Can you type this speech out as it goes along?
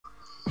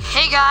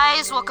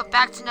Guys, welcome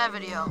back to another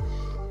video.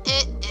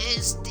 It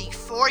is the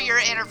 4-year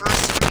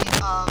anniversary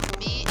of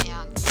me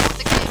and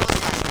the game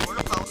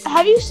was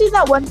Have you seen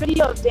that one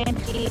video of Dan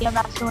G and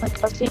that's the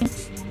cussing?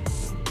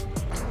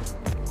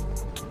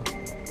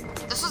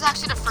 This was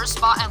actually the first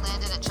spot I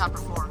landed at chapter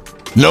 4.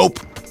 Nope.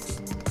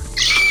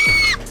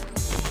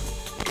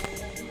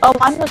 Oh,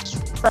 mine was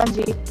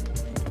Frenzy.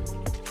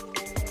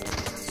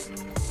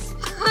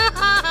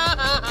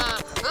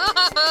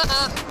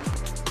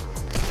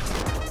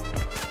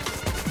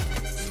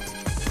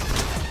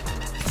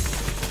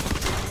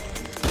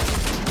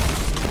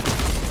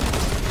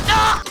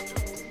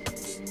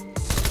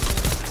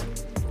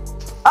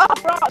 Oh,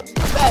 bro, it's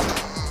the best.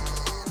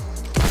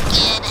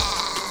 Get him.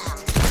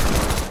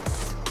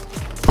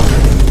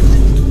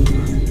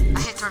 I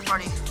hate third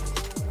party.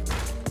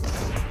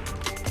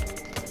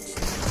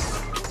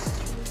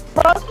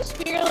 Bro, this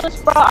fearless,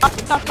 bro. I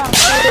think I found it.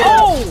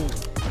 Oh!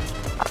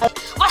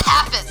 What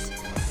happened?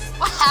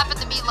 What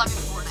happened to me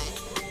loving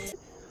Fortnite?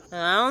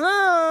 I don't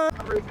know.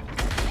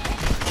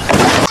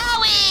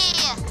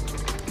 Owie!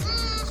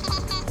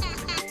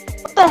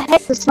 What the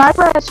heck? The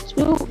sniper has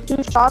two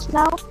shots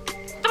now?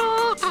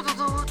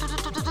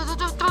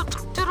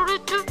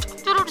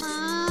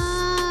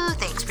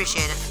 Thanks,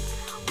 appreciate it.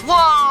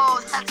 Whoa,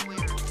 that's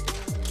weird.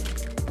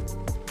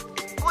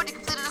 Oh, you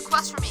completed a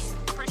quest for me.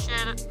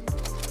 Appreciate it.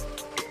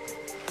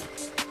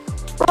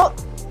 Bro,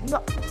 no.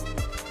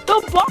 The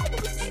bomb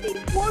was maybe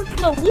forced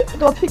to leap to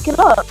go pick it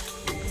up.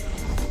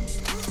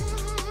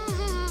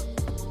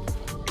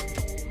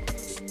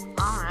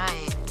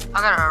 Alright. I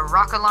got a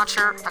rocket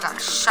launcher. I got a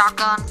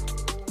shotgun.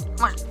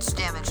 How much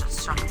damage is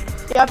this shotgun?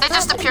 Yeah, It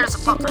just appeared as a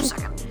pump for a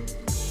second.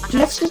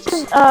 Next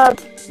season,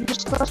 you're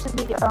supposed to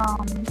be,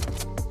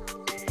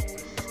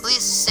 At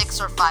least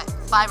 6 or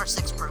 5 or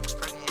 6 perks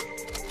per game.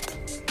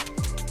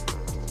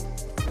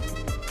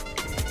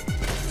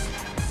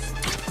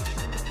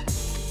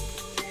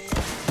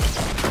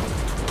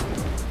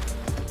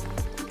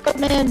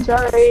 come in,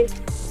 sorry.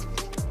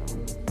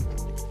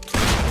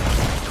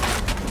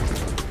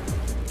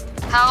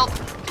 Help!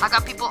 I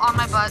got people on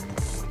my butt.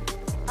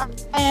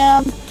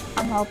 I'm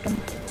helping.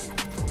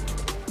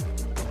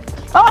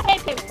 Oh, hey,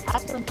 I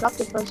have to interrupt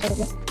you for a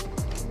second.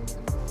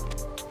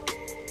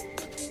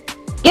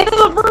 Get in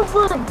the room!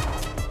 Come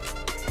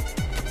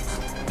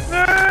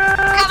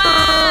on!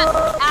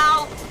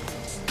 Ow!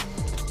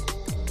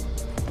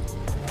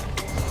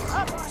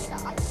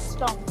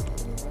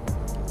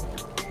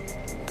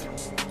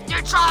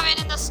 You're driving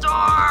in the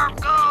storm!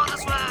 Go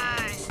this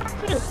way!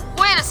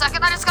 Wait a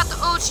second, I just got the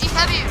OG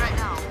heavy right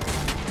now.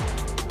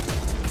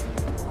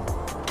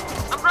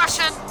 I'm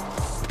rushing!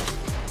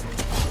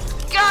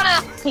 Got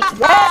him!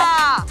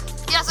 Yeah.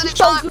 Yes, I didn't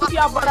call it fucking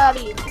out,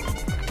 buddy.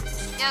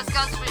 Yes,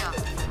 guns for you.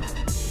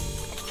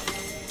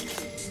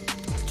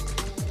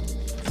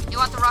 You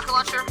want the rocket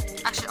launcher?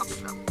 Actually, I'll pick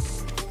it up.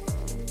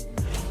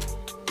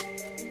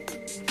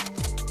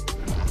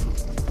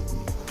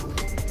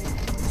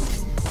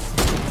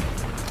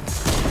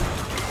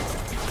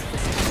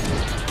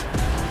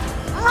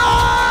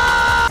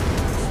 Run!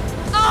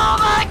 Oh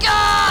my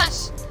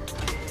gosh!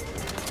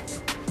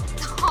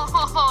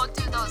 Oh,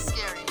 dude, that was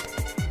scary.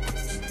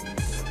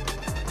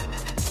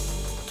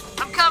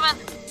 I'm coming.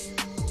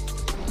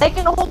 They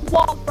can hold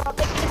walls, bro.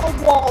 They can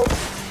hold walls.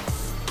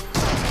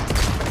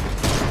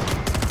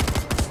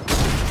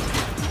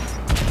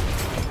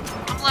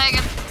 I'm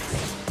lagging.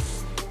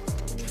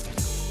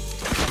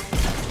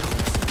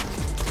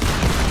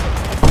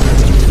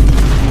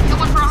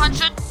 Going for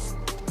 100.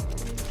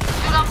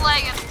 Dude, I'm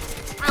lagging.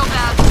 Real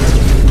bad.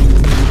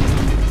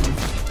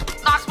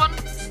 Knocked one.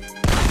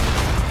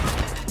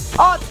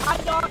 Oh, I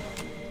got.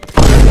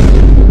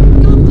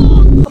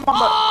 Come on,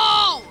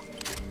 oh!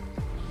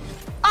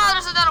 Oh,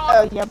 there's another one.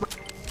 Oh, yeah, bro.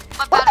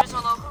 My batteries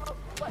are low.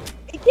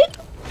 It did.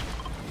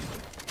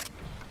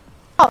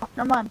 Oh,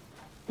 never mind.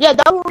 Yeah,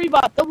 double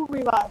revive, double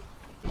revive.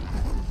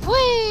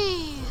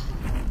 Whee!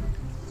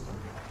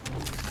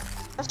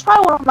 That's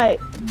probably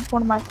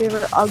one of my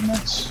favorite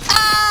augments.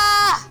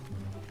 Ah!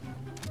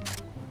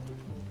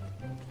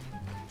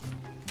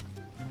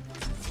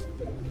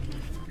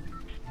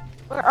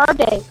 Where are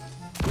they?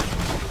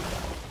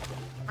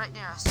 Right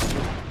near us.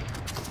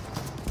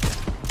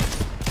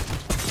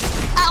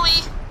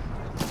 Owie!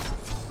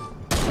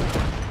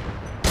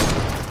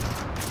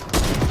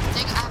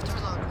 Dang it, I have to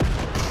reload.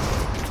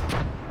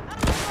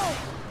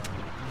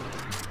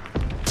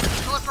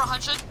 Going for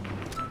 100.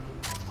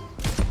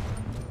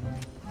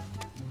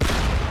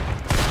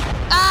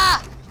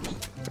 Ah!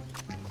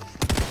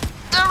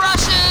 They're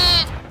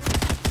rushing!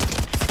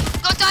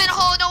 Go die in a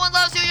hole, no one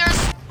loves you, yours!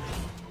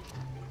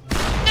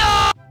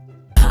 No!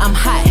 I'm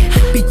hot,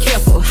 be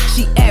careful.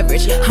 She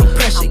average, I'm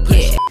pressure,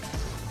 yeah.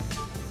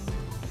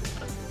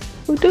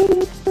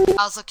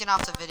 I was looking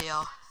off the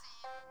video.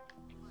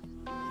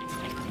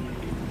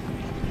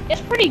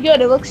 It's pretty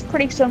good. It looks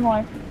pretty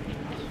similar.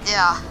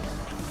 Yeah.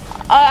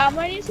 I'm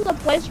running to the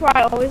place where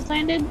I always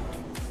landed.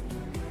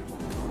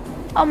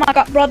 Oh my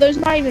god, bro, there's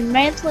not even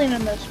mantling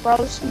in this, bro.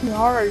 This is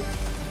hard.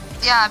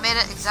 Yeah, I made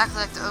it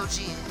exactly like the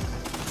OG.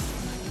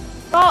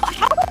 Bro,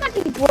 how come I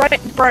just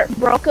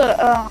broke a,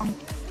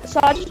 so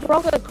I just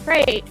broke a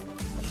crate.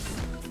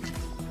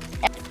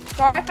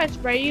 Sorry if I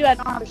spray you, I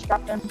don't have a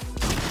shotgun.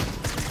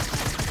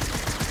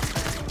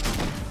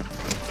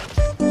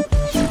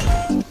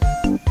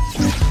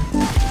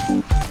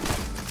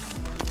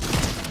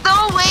 No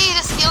way you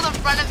just healed in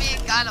front of me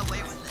and got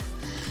away with it.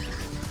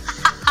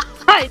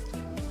 Hi.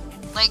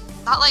 Like,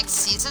 not like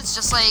seasons,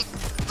 just like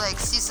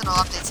seasonal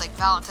updates, like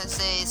Valentine's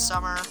Day,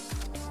 summer.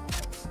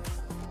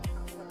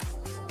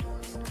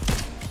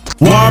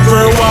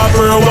 Whopper.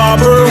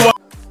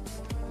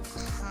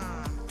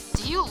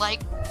 Do you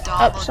like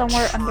Donald Up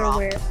somewhere Trump?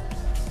 underwear.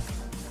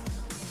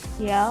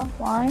 Yeah,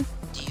 why?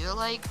 Do you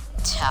like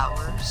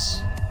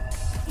towers?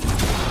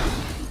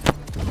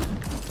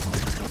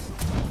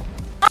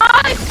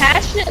 I'm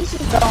passionate as a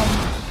dome.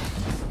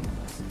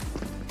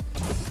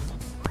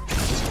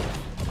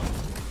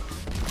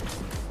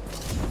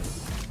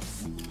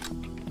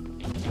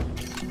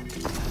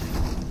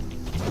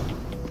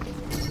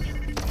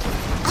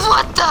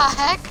 What the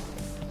heck?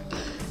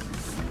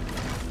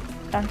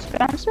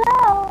 Bounce.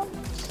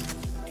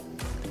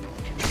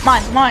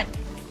 Mine.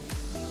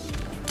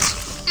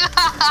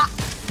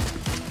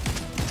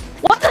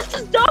 What is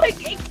this doing?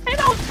 It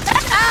cannot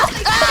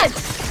stand.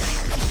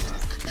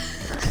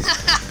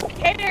 Who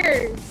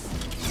cares?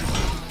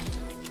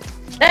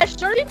 That's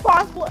surely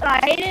possible, and I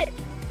hate it.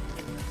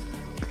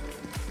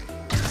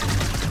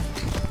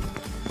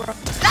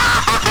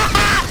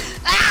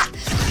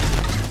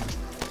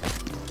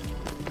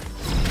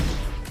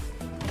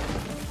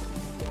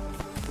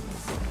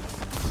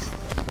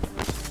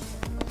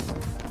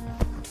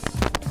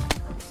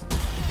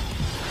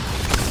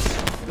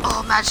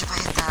 Oh, imagine if I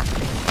hit that.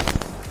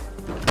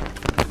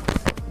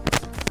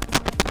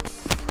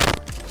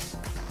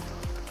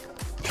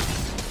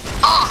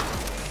 Oh!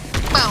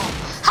 Boom!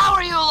 How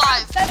are you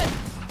alive? 7.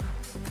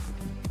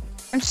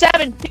 I'm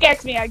 7.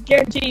 Pickaxe me. I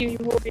guarantee you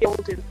will be able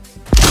to.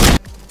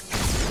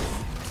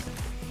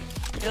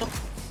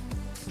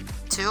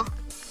 2?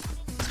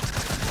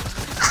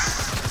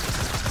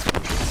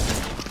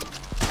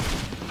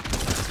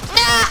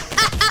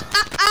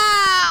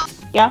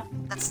 Yeah.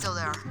 That's still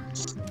there.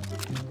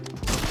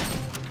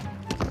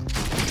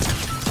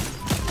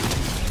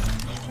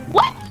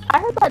 What? I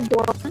heard that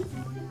door open.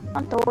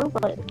 Not door,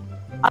 but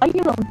I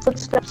hear them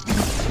footsteps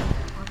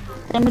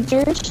and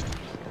imagers.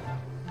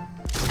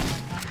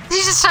 Did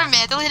you just start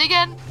mandolin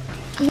again?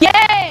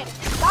 Yay!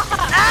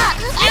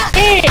 Stop!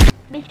 Hey! How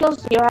many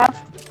kills do you have?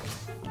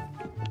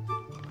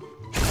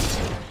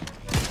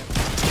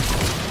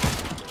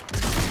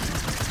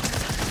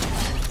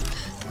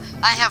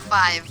 I have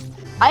 5.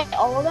 I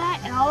all of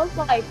that, and I was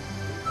like,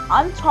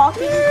 I'm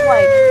talking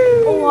like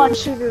full on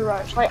sugar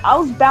rush. Like I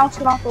was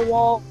bouncing off the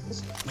walls,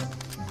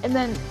 and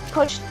then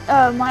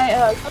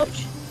my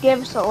coach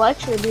gave us a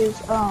lecture because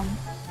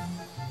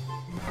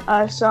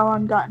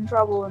someone got in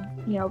trouble and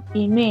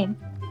being mean.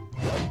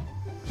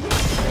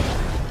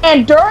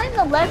 And during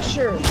the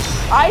lecture,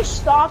 I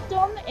stopped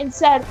him and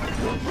said,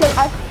 because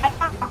I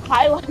got a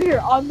highlighter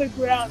on the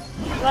ground,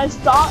 and I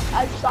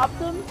stopped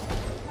him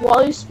while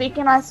he was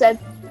speaking. I said,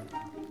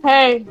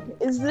 "Hey,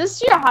 is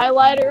this your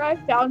highlighter? I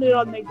found it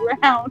on the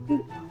ground."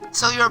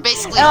 So you're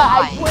basically And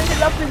I high.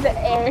 pointed up in the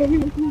air.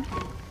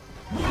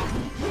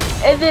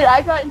 And then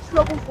I got in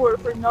trouble for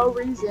it for no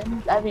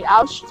reason. I mean,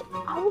 I was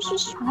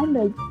just trying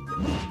to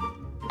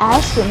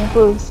ask him if it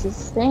was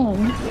this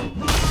thing.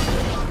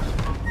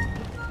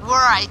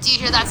 Alright, do you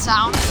hear that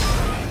sound?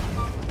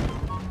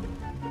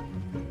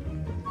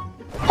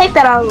 Take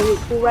that out of the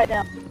loop right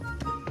now.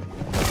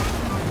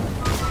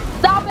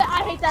 Stop it!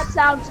 I hate that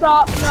sound.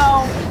 Stop!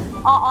 No.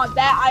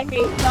 That I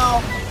hate.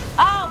 No.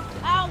 Ow!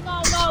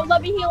 No!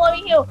 Let me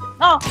heal.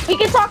 No, we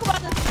can talk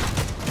about this.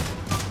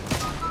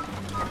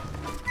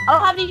 I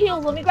don't have any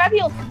heals. Let me grab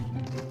heals.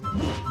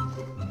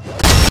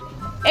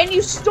 And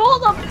you stole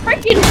the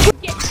freaking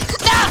ticket.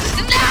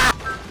 No!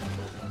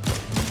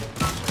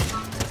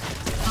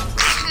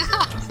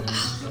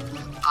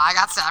 I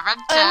got 7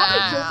 How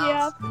many kills do you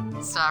have?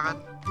 7.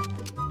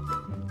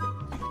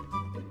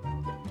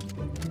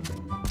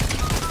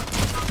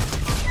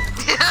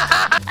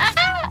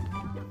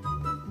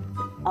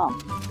 Oh.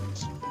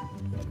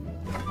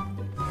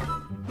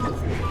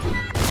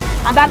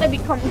 I'm about to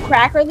become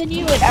cracker than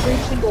you in every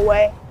single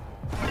way.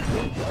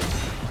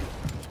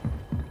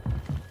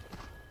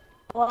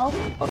 Well,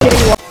 okay,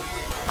 you are.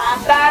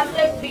 I'm about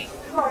to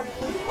become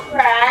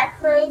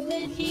cracker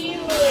than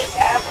you in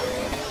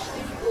every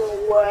single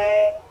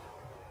way.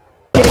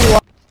 Okay, you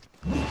are.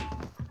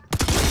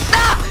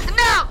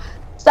 No!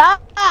 Stop!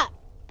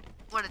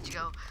 Where did you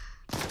go?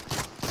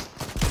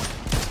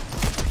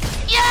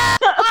 Yeah!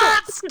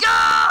 Let's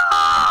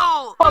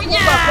go!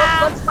 Yeah!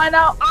 Let's find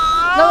out.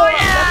 Oh, No, yeah!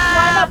 let's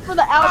line up for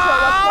the outro.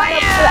 Let's line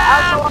up for the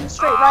outro on the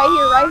straight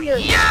right here.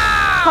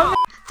 Yeah! Come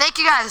Thank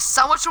you guys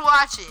so much for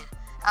watching.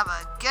 Have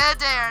a good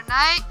day or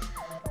night,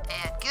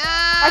 and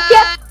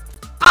can't-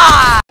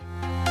 goodbye!